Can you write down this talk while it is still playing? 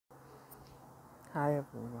Hi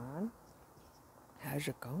everyone, how's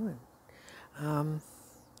it going? Um,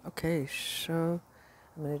 okay, so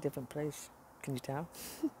I'm in a different place. Can you tell?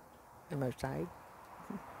 I'm outside.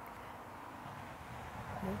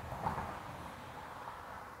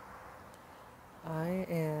 I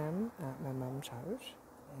am at my mom's house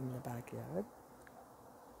in the backyard.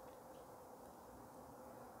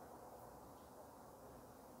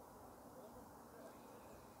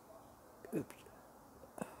 Oops,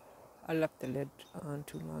 I left the lid on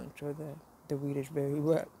too long, so the weed is very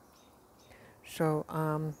wet. So,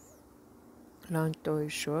 long story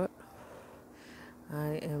short,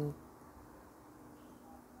 I am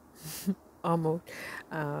almost.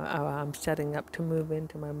 I'm setting up to move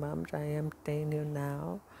into my mom's. I am staying here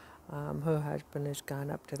now. Her husband has gone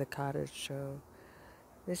up to the cottage, so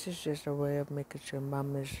this is just a way of making sure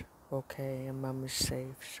mom is okay and mom is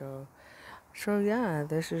safe. So yeah,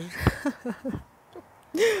 this is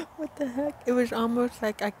what the heck? It was almost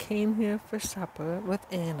like I came here for supper with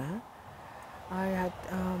Anna. I had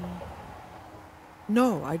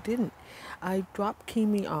no, I didn't. I dropped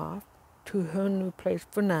Kimi off to her new place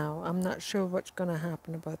for now. I'm not sure what's gonna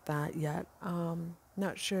happen about that yet.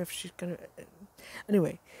 Not sure if she's gonna.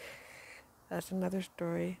 Anyway, that's another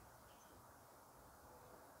story.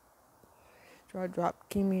 So I dropped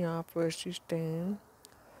Kimi off where she's staying.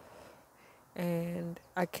 And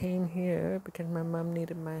I came here because my mom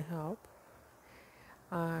needed my help.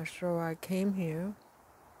 So I came here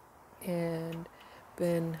and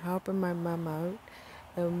been helping my mom out.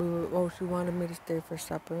 And she wanted me to stay for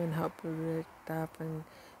supper and help her with stuff and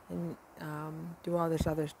do all this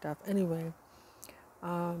other stuff. Anyway,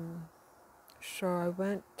 so I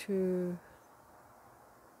went to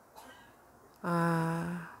uh,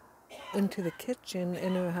 into the kitchen,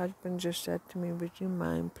 and her husband just said to me, "Would you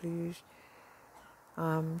mind, please,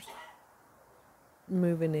 um,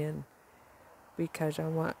 moving in? Because I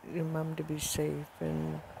want your mom to be safe,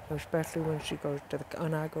 and especially when she goes to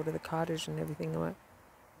when I go to the cottage and everything." I went,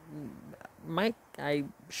 Mike, I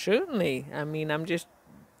certainly. I mean, I'm just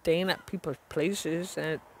staying at people's places,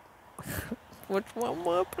 and what's one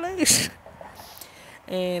more place?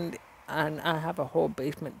 And I have a whole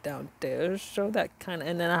basement downstairs, so that kind of,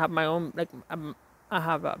 and then I have my own I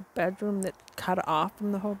have a bedroom that's cut off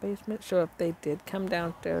from the whole basement, so if they did come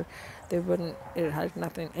downstairs, they wouldn't. It has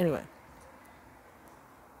nothing anyway.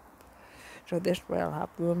 So this way I'll have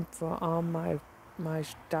room for all my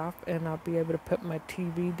stuff, and I'll be able to put my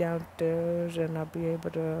TV downstairs, and I'll be able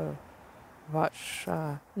to watch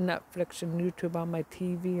Netflix and YouTube on my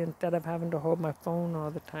TV instead of having to hold my phone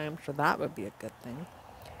all the time. So that would be a good thing.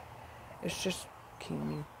 It's just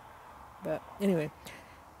Kimi. But anyway,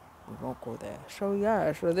 we won't go there. So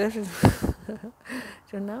yeah, so this is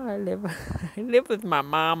so now I live I live with my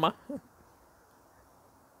mama.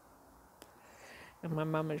 And my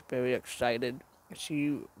mom is very excited.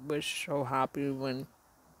 She was so happy when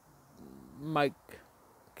Mike,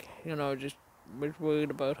 just was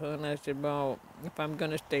worried about her. And I said, well, if I'm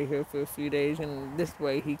going to stay here for a few days, and this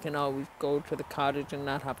way he can always go to the cottage and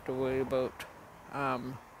not have to worry about,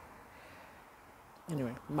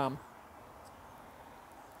 anyway, mom.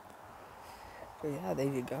 So yeah, there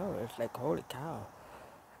you go. It's like, holy cow.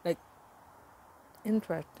 Like,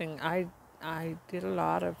 interesting. I did a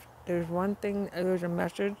lot of, there's one thing, there was a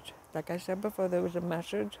message, like I said before, there was a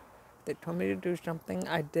message that told me to do something.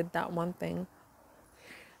 I did that one thing.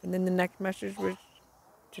 And then the next message was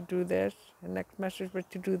to do this. The next message was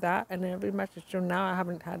to do that. And every message. So now I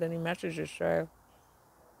haven't had any messages. So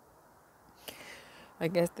I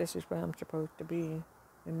guess this is where I'm supposed to be.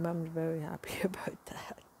 And mom's very happy about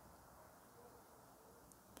that.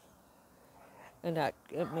 And that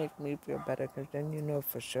it makes me feel better because then you know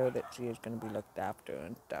for sure that she is going to be looked after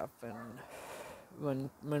and stuff. And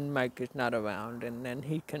when Mike is not around, and then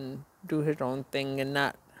he can do his own thing, and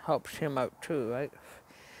that helps him out too, right?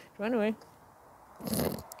 So anyway,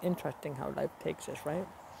 interesting how life takes us, right?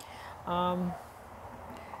 Um,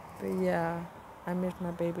 but yeah, I miss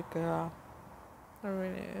my baby girl. I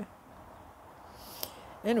really.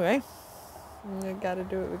 Anyway, we gotta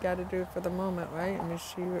do what we gotta do for the moment, right? And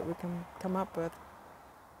just see what we can come up with.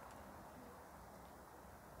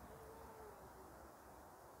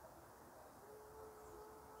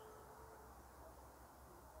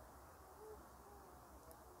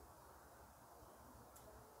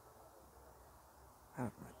 I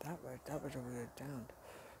don't know what that was. That was a weird sound.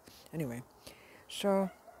 Anyway, so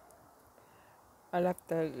I left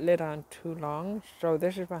the lid on too long. So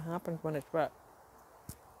this is what happens when it's wet.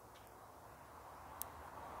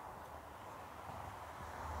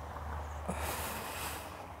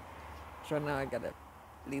 So now I gotta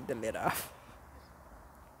leave the lid off.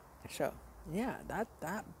 So Yeah,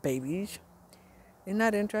 that babies. Isn't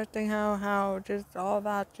that interesting how just all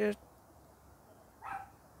that just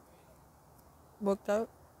worked out?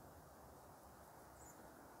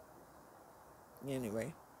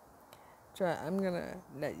 Anyway, so I'm gonna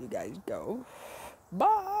let you guys go.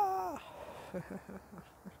 Bye.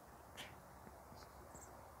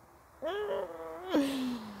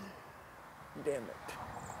 Damn it.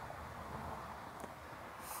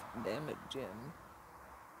 Damn it, Jim.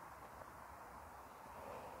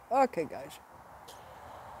 Okay, guys.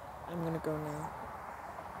 I'm gonna go now.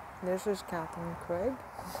 This is Catherine Craig,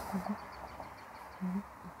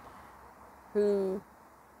 who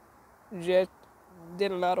just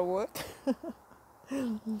did a lot of work.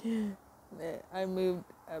 I moved.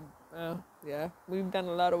 Yeah, we've done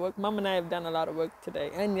a lot of work. Mom and I have done a lot of work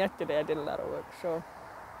today, and yesterday I did a lot of work. So,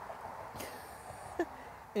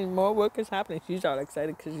 and more work is happening. She's all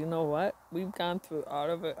excited because you know what? We've gone through all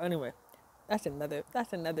of it. Anyway, that's another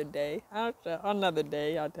day. Another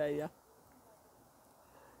day, I'll tell you.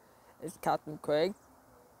 It's Captain Craig,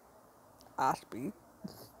 Ashby,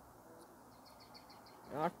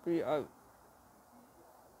 Ashby.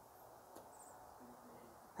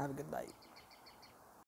 Have a good night.